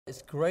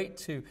It's great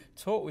to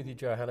talk with you,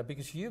 Johanna,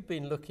 because you've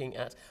been looking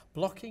at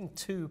blocking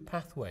two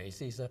pathways.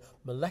 These are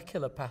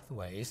molecular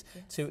pathways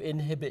to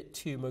inhibit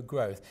tumour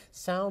growth.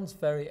 Sounds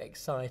very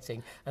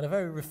exciting and a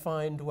very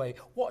refined way.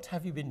 What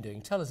have you been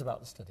doing? Tell us about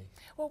the study.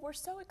 Well, we're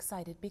so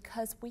excited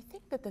because we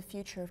think that the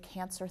future of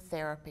cancer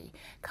therapy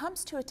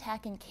comes to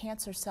attacking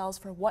cancer cells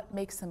for what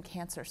makes them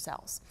cancer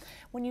cells.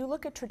 When you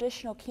look at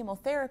traditional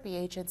chemotherapy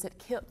agents,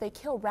 they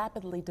kill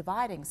rapidly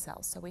dividing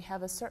cells. So we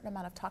have a certain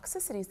amount of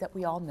toxicities that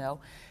we all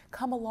know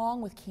come along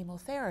with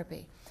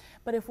chemotherapy.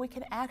 But if we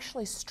can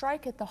actually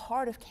strike at the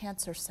heart of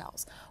cancer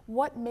cells,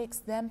 what makes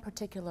them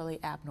particularly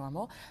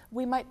abnormal,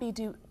 we might be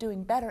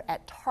doing better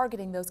at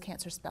targeting those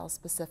cancer cells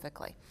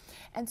specifically.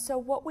 And so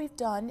what we've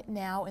done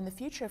now in the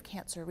future of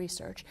cancer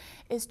research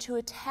is to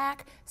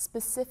attack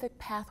specific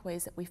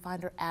pathways that we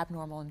find are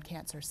abnormal in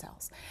cancer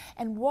cells.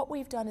 And what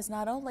we've done is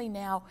not only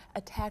now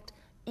attacked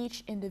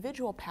each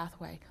individual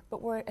pathway,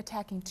 but we're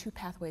attacking two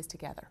pathways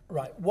together.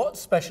 Right.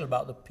 What's special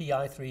about the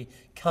PI3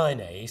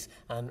 kinase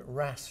and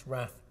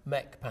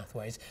RAS-RAF-MEK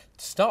pathways?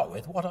 To start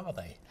with, what are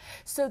they?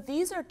 So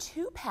these are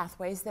two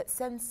pathways that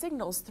send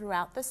signals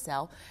throughout the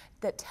cell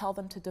that tell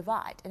them to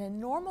divide. And in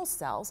normal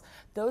cells,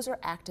 those are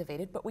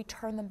activated, but we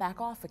turn them back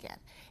off again.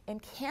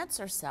 In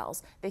cancer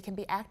cells, they can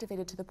be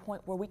activated to the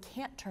point where we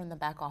can't turn them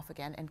back off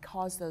again and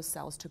cause those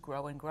cells to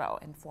grow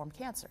and form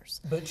cancers.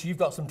 But you've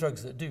got some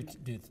drugs that do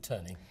the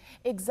turning.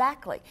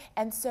 Exactly.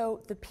 And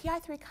so the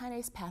PI3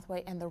 kinase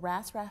pathway and the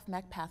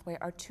RAS-RAF-MEK pathway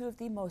are two of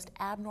the most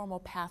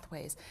abnormal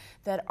pathways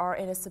that are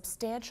in a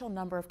substantial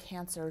number of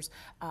cancers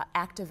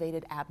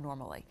activated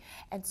abnormally.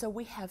 And so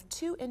we have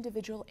two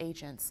individual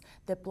agents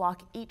that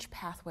block each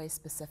pathway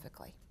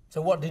specifically.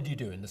 So what did you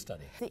do in the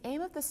study? The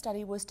aim of the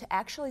study was to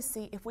actually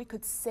see if we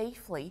could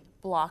safely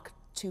block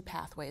two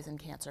pathways in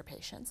cancer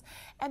patients.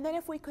 And then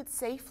if we could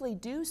safely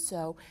do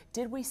so,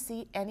 did we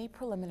see any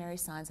preliminary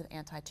signs of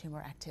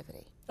anti-tumor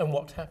activity? And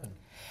what happened?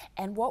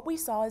 And what we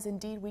saw is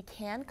indeed we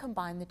can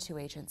combine the two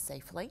agents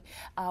safely.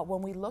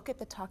 When we look at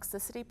the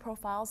toxicity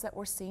profiles that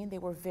we're seeing, they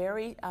were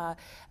very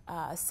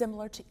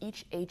similar to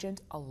each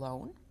agent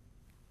alone.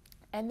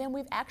 And then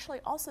we've actually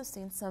also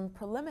seen some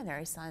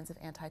preliminary signs of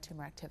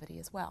anti-tumor activity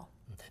as well.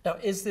 Now,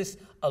 is this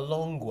a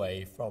long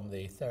way from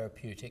the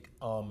therapeutic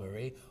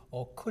armory,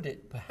 or could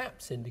it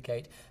perhaps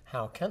indicate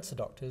how cancer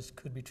doctors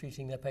could be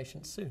treating their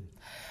patients soon?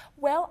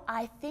 Well,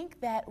 I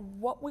think that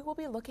what we will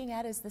be looking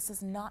at is this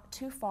is not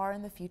too far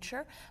in the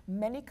future.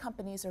 Many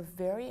companies are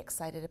very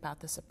excited about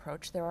this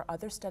approach. There are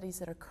other studies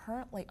that are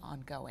currently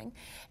ongoing,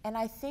 and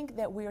I think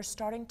that we are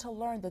starting to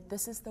learn that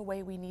this is the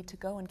way we need to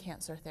go in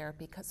cancer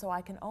therapy, so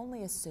I can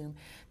only assume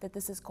that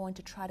this is going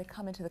to try to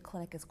come into the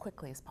clinic as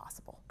quickly as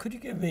possible. Could you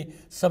give me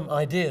some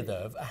idea,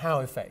 though, of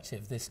how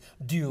effective this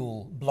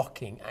dual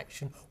blocking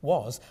action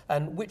was,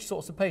 and which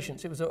sorts of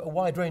patients? It was a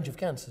wide range of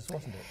cancers,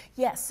 wasn't it?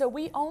 Yes, so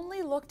we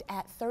only looked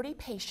at 30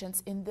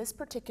 patients in this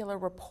particular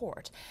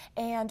report,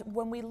 and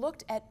when we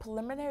looked at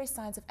preliminary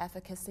signs of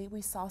efficacy,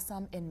 we saw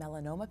some in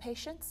melanoma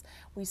patients,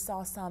 we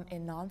saw some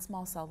in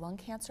non-small cell lung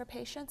cancer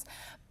patients,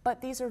 but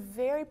these are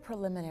very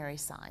preliminary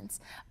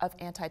signs of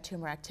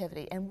anti-tumor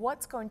activity. And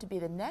what's going to be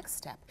the next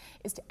step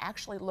is to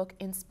actually look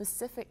in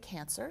specific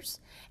cancers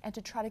and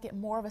to try to get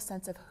more of a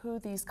sense of who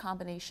these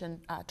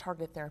combination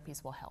targeted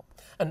therapies will help.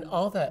 And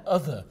are there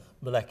other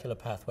molecular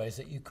pathways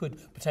that you could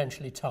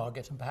potentially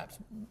target and perhaps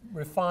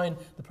refine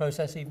the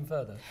process even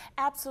further?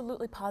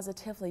 Absolutely,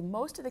 positively.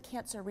 Most of the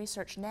cancer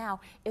research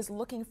now is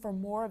looking for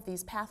more of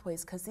these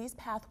pathways, because these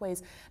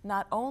pathways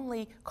not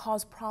only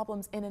cause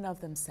problems in and of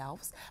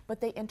themselves,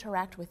 but they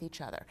interact with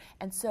each other.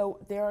 And so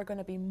there are going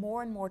to be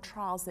more and more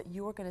trials that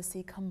you are going to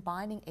see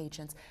combining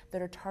agents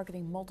that are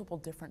targeting multiple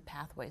different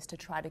pathways to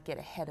try to get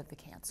ahead of the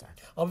cancer.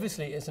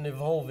 Obviously, it's an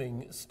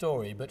evolving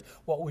story, but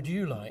what would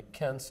you like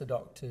cancer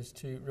doctors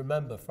to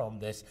remember from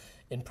this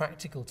in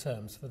practical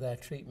terms for their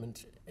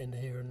treatment in the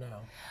here and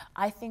now?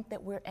 I think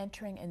that we're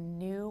entering a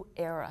new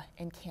era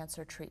in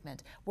cancer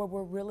treatment where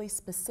we're really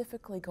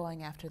specifically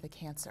going after the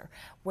cancer,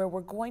 where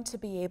we're going to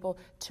be able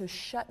to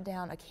shut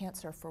down a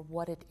cancer for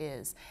what it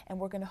is, and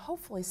we're going to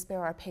hopefully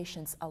spare our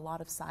patients a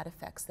lot of side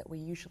effects that we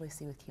usually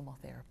see with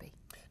chemotherapy.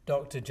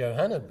 Dr.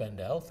 Johanna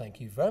Bendell,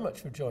 thank you very much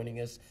for joining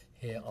us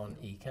here on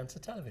eCancer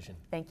Television.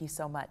 Thank you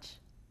so much.